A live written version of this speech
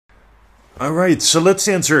All right, so let's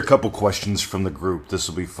answer a couple questions from the group. This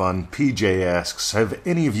will be fun. PJ asks, have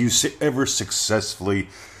any of you ever successfully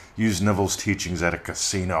used Neville's teachings at a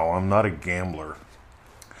casino? I'm not a gambler,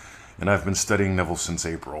 and I've been studying Neville since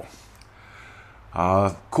April.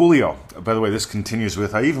 Coolio. By the way, this continues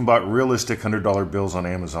with, I even bought realistic $100 bills on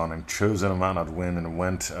Amazon and chose an amount I'd win and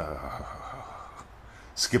went,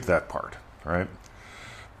 skip that part, all right?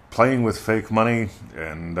 Playing with fake money,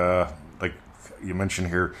 and like you mentioned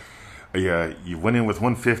here, you went in with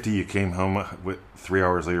 150, you came home with 3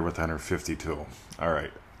 hours later with 152. All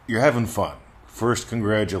right, you're having fun. First,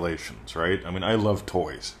 congratulations, right? I mean, I love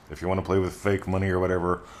toys. If you want to play with fake money or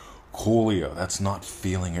whatever, coolio. That's not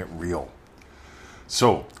feeling it real.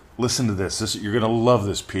 So, listen to this. You're going to love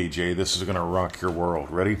this, PJ. This is going to rock your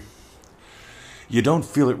world. Ready? You don't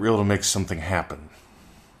feel it real to make something happen.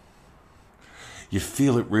 You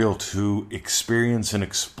feel it real to experience and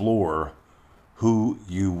explore who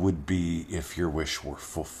you would be if your wish were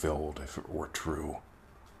fulfilled, if it were true.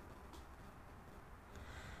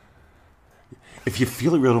 If you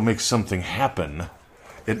feel it real to make something happen,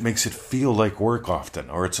 it makes it feel like work often,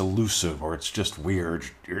 or it's elusive, or it's just weird.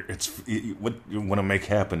 What you want to make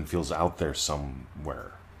happen feels out there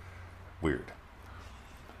somewhere. Weird.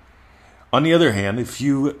 On the other hand, if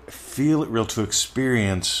you feel it real to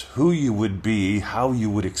experience who you would be, how you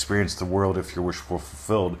would experience the world if your wish were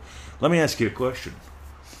fulfilled, let me ask you a question.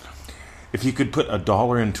 If you could put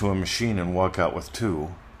 $1 into a machine and walk out with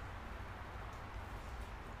 $2,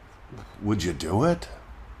 would you do it?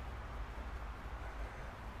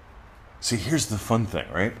 See, here's the fun thing,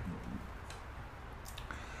 right?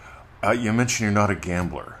 You mentioned you're not a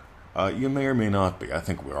gambler. You may or may not be. I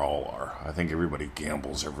think we all are. I think everybody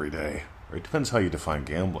gambles every day. It depends how you define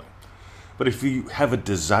gambling. But if you have a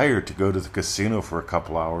desire to go to the casino for a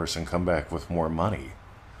couple hours and come back with more money,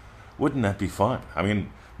 wouldn't that be fun? I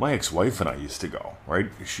mean, my ex-wife and I used to go, right?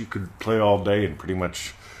 She could play all day and pretty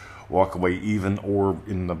much walk away even or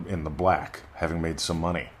in the black, having made some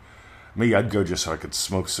money. Me, I'd go just so I could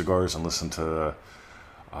smoke cigars and listen to,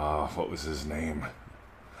 what was his name?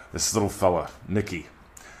 This little fella, Nicky.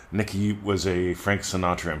 Nicky was a Frank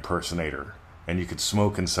Sinatra impersonator, and you could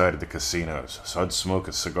smoke inside of the casinos. So I'd smoke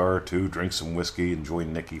a cigar or two, drink some whiskey, enjoy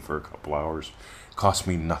Nicky for a couple hours. Cost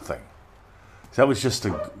me nothing. That was just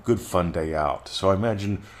a good fun day out. So I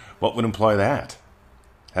imagine what would imply that?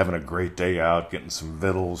 Having a great day out, getting some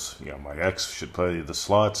vittles. You know, my ex should play the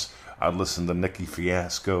slots. I'd listen to Nicky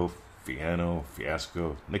Fiasco,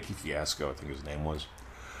 Nicky Fiasco, I think his name was.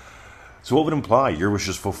 So what would imply? Your wish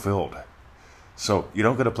is fulfilled. So you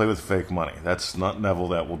don't got to play with fake money. That's not Neville.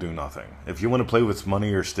 That will do nothing. If you want to play with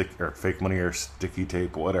money or fake money or sticky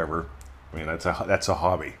tape, whatever, I mean that's a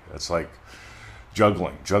hobby. That's like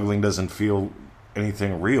juggling. Juggling doesn't feel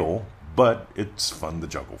anything real, but it's fun to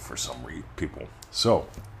juggle for some people. So,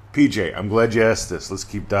 PJ, I'm glad you asked this. Let's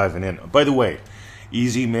keep diving in. By the way,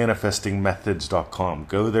 easymanifestingmethods.com.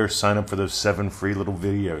 Go there, sign up for those 7 free little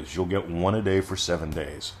videos. You'll get one a day for 7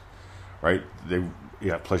 days. Right?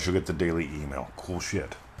 Plus you'll get the daily email. Cool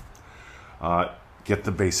shit. Get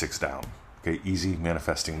the basics down. Okay,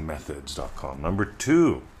 easymanifestingmethods.com. Number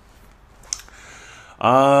 2.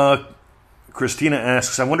 Christina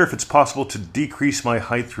asks, I wonder if it's possible to decrease my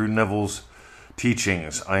height through Neville's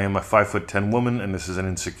teachings. I am a 5'10" woman, and this is an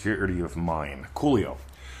insecurity of mine. Coolio.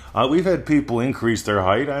 We've had people increase their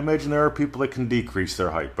height. I imagine there are people that can decrease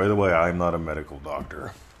their height. By the way, I'm not a medical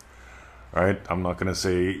doctor. All right? I'm not going to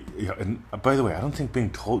say... and by the way, I don't think being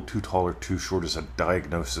too tall or too short is a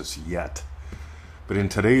diagnosis yet. But in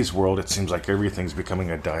today's world, it seems like everything's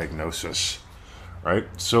becoming a diagnosis. Right?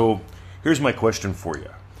 So, here's my question for you.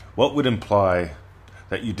 What would imply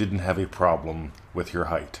that you didn't have a problem with your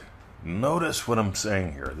height? Notice what I'm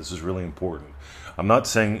saying here. This is really important. I'm not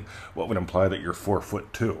saying what would imply that you're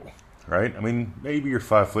 4'2", right? I mean, maybe you're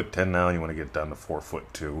 5'10" now and you want to get down to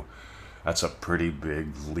 4'2". That's a pretty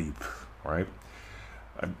big leap, right?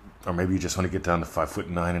 Or maybe you just want to get down to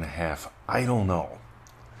 5'9.5". I don't know.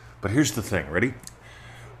 But here's the thing, ready?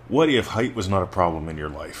 What if height was not a problem in your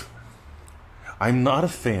life? I'm not a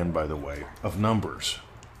fan, by the way, of numbers.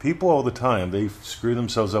 People all the time, they screw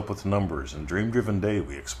themselves up with numbers. In Dream Driven Day,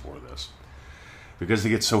 we explore this. Because they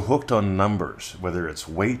get so hooked on numbers, whether it's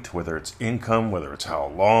weight, whether it's income, whether it's how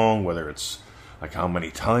long, whether it's like how many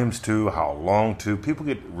times to, how long to. People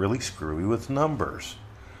get really screwy with numbers.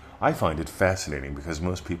 I find it fascinating because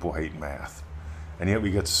most people hate math. And yet we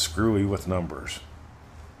get screwy with numbers.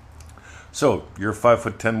 So, you're a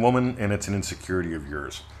 5'10" woman and it's an insecurity of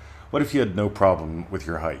yours. What if you had no problem with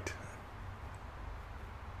your height?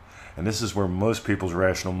 And this is where most people's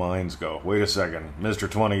rational minds go. Wait a second, Mr.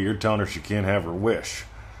 20, you're telling her she can't have her wish.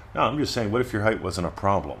 No, I'm just saying, what if your height wasn't a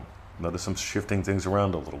problem? Notice I'm shifting things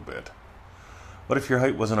around a little bit. What if your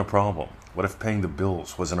height wasn't a problem? What if paying the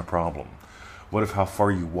bills wasn't a problem? What if how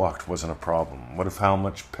far you walked wasn't a problem? What if how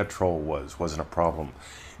much petrol wasn't a problem?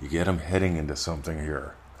 You get them heading into something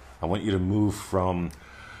here. I want you to move from,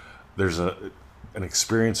 there's an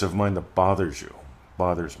experience of mine that bothers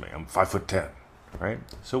me. I'm 5'10", right?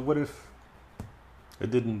 So what if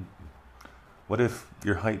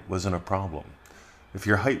your height wasn't a problem? If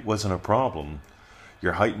your height wasn't a problem,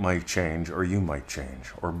 your height might change or you might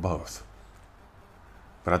change, or both.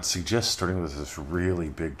 But I'd suggest starting with this really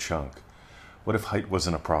big chunk. What if height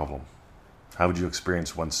wasn't a problem? How would you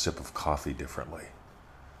experience one sip of coffee differently?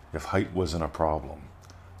 If height wasn't a problem,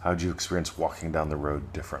 how would you experience walking down the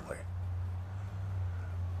road differently?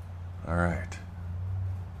 All right.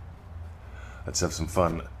 Let's have some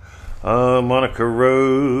fun. Monica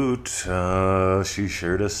wrote, she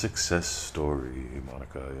shared a success story.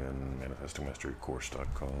 Monica in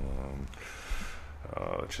manifestingmasterycourse.com.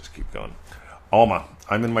 Let's just keep going. Alma,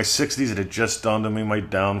 I'm in my 60s and it just dawned on me my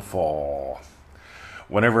downfall.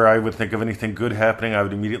 Whenever I would think of anything good happening, I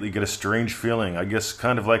would immediately get a strange feeling. I guess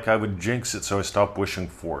kind of like I would jinx it, so I stopped wishing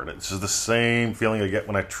for it. This is the same feeling I get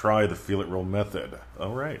when I try the Feel It Real method.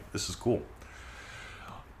 All right, this is cool.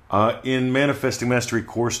 In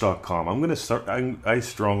manifestingmasterycourse.com, I'm going to start. I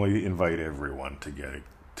strongly invite everyone to get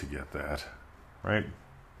that, right?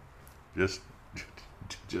 Just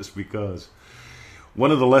because. One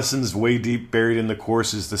of the lessons way deep buried in the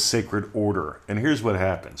course is the sacred order. And here's what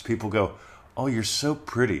happens. People go, oh, you're so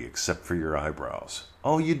pretty except for your eyebrows.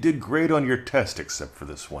 Oh, you did great on your test except for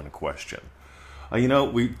this one question. We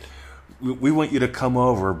want you to come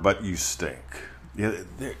over, but you stink.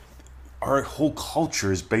 Our whole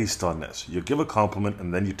culture is based on this. You give a compliment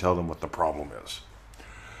and then you tell them what the problem is.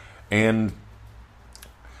 And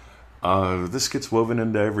this gets woven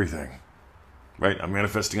into everything. Right, I'm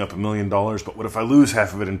manifesting up $1 million, but what if I lose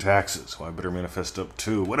half of it in taxes? Well, I better manifest up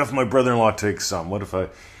 2. What if my brother-in-law takes some? What if or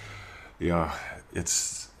it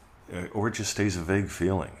just stays a vague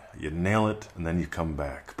feeling. You nail it, and then you come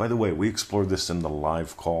back. By the way, we explored this in the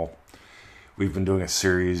live call. We've been doing a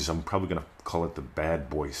series. I'm probably going to call it the Bad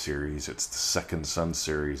Boy series. It's the Second Son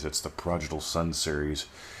series. It's the Prodigal Son series.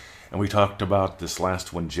 And we talked about this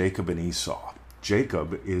last one, Jacob and Esau.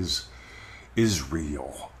 Jacob is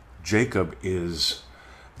real. Jacob is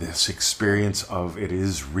this experience of it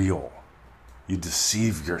is real. You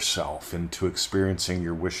deceive yourself into experiencing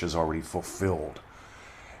your wishes already fulfilled.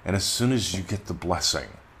 And as soon as you get the blessing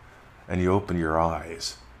and you open your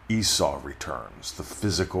eyes, Esau returns, the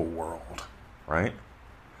physical world, right?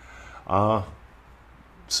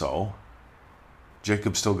 So,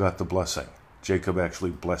 Jacob still got the blessing. Jacob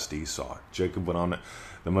actually blessed Esau. Jacob went on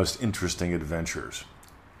the most interesting adventures.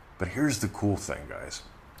 But here's the cool thing, guys.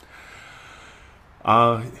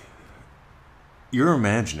 You're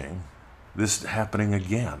imagining this happening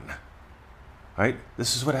again, right?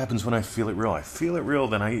 This is what happens when I feel it real. I feel it real,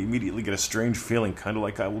 then I immediately get a strange feeling, kind of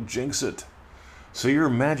like I will jinx it. So you're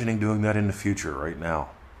imagining doing that in the future right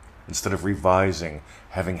now, instead of revising,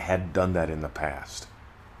 having had done that in the past.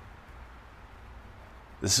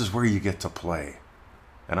 This is where you get to play.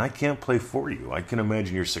 And I can't play for you. I can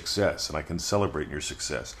imagine your success, and I can celebrate your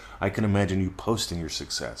success. I can imagine you posting your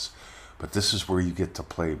success. But this is where you get to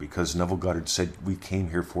play, because Neville Goddard said we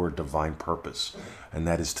came here for a divine purpose, and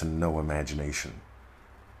that is to know imagination.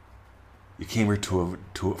 You came here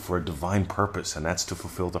for a divine purpose, and that's to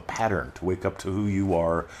fulfill the pattern, to wake up to who you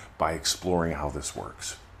are by exploring how this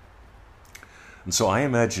works. And so I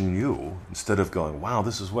imagine you, instead of going, wow,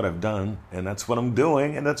 this is what I've done, and that's what I'm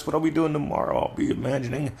doing, and that's what I'll be doing tomorrow, I'll be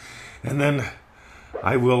imagining, and then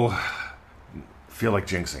I will feel like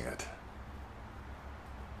jinxing it.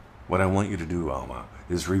 What I want you to do, Alma,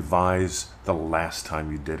 is revise the last time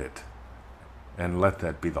you did it. And let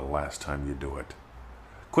that be the last time you do it.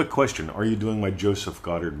 Quick question, are you doing my Joseph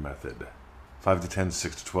Goddard method? 5 to 10,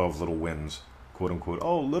 6 to 12 little wins. Quote unquote,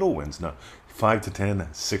 oh, little wins. No, 5 to 10,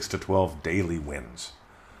 6 to 12 daily wins.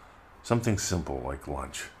 Something simple like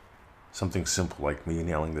lunch. Something simple like me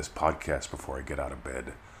nailing this podcast before I get out of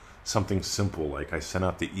bed. Something simple like I sent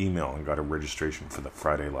out the email and got a registration for the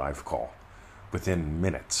Friday live call within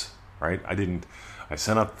minutes. Right? I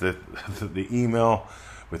sent out the email.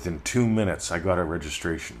 Within 2 minutes, I got a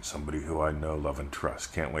registration. Somebody who I know, love, and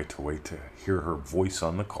trust. Can't wait to hear her voice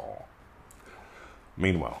on the call.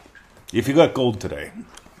 Meanwhile, if you got gold today,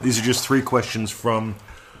 these are just 3 questions from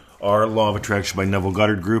our Law of Attraction by Neville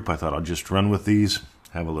Goddard group. I thought I'll just run with these,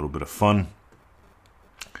 have a little bit of fun.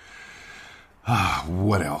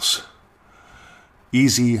 What else?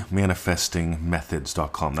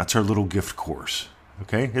 EasyManifestingMethods.com. That's our little gift course.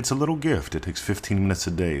 Okay? It's a little gift. It takes 15 minutes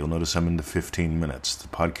a day. You'll notice I'm into 15 minutes. The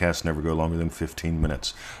podcasts never go longer than 15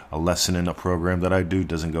 minutes. A lesson in a program that I do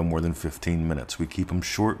doesn't go more than 15 minutes. We keep them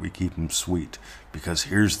short, we keep them sweet. Because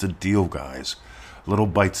here's the deal, guys. Little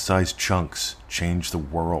bite-sized chunks change the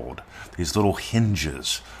world. These little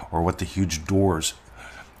hinges are what the huge doors,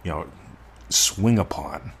 swing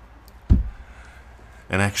upon.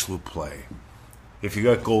 An actual play. If you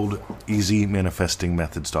got gold,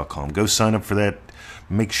 easymanifestingmethods.com. Go sign up for that.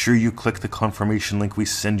 Make sure you click the confirmation link we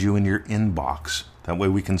send you in your inbox. That way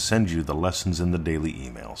we can send you the lessons in the daily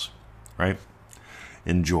emails. Right?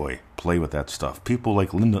 Enjoy. Play with that stuff. People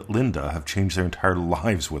like Linda have changed their entire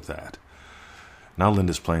lives with that. Now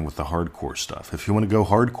Linda's playing with the hardcore stuff. If you want to go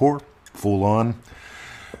hardcore, full on,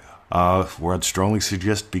 where I'd strongly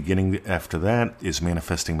suggest beginning after that is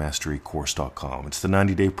manifestingmasterycourse.com. It's the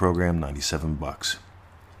 90-day program, $97.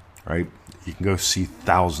 Right? You can go see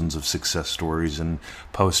thousands of success stories and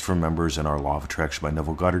posts from members in our Law of Attraction by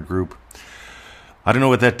Neville Goddard group. I don't know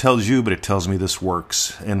what that tells you, but it tells me this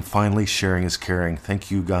works. And finally, sharing is caring.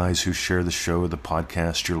 Thank you guys who share the show, the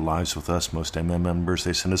podcast, your lives with us. Most MM members,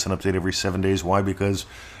 they send us an update every 7 days. Why? Because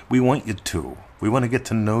we want you to. We want to get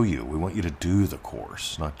to know you. We want you to do the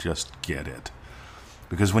course, not just get it.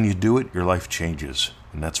 Because when you do it, your life changes.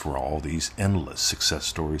 And that's where all these endless success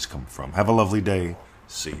stories come from. Have a lovely day.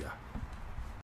 See ya.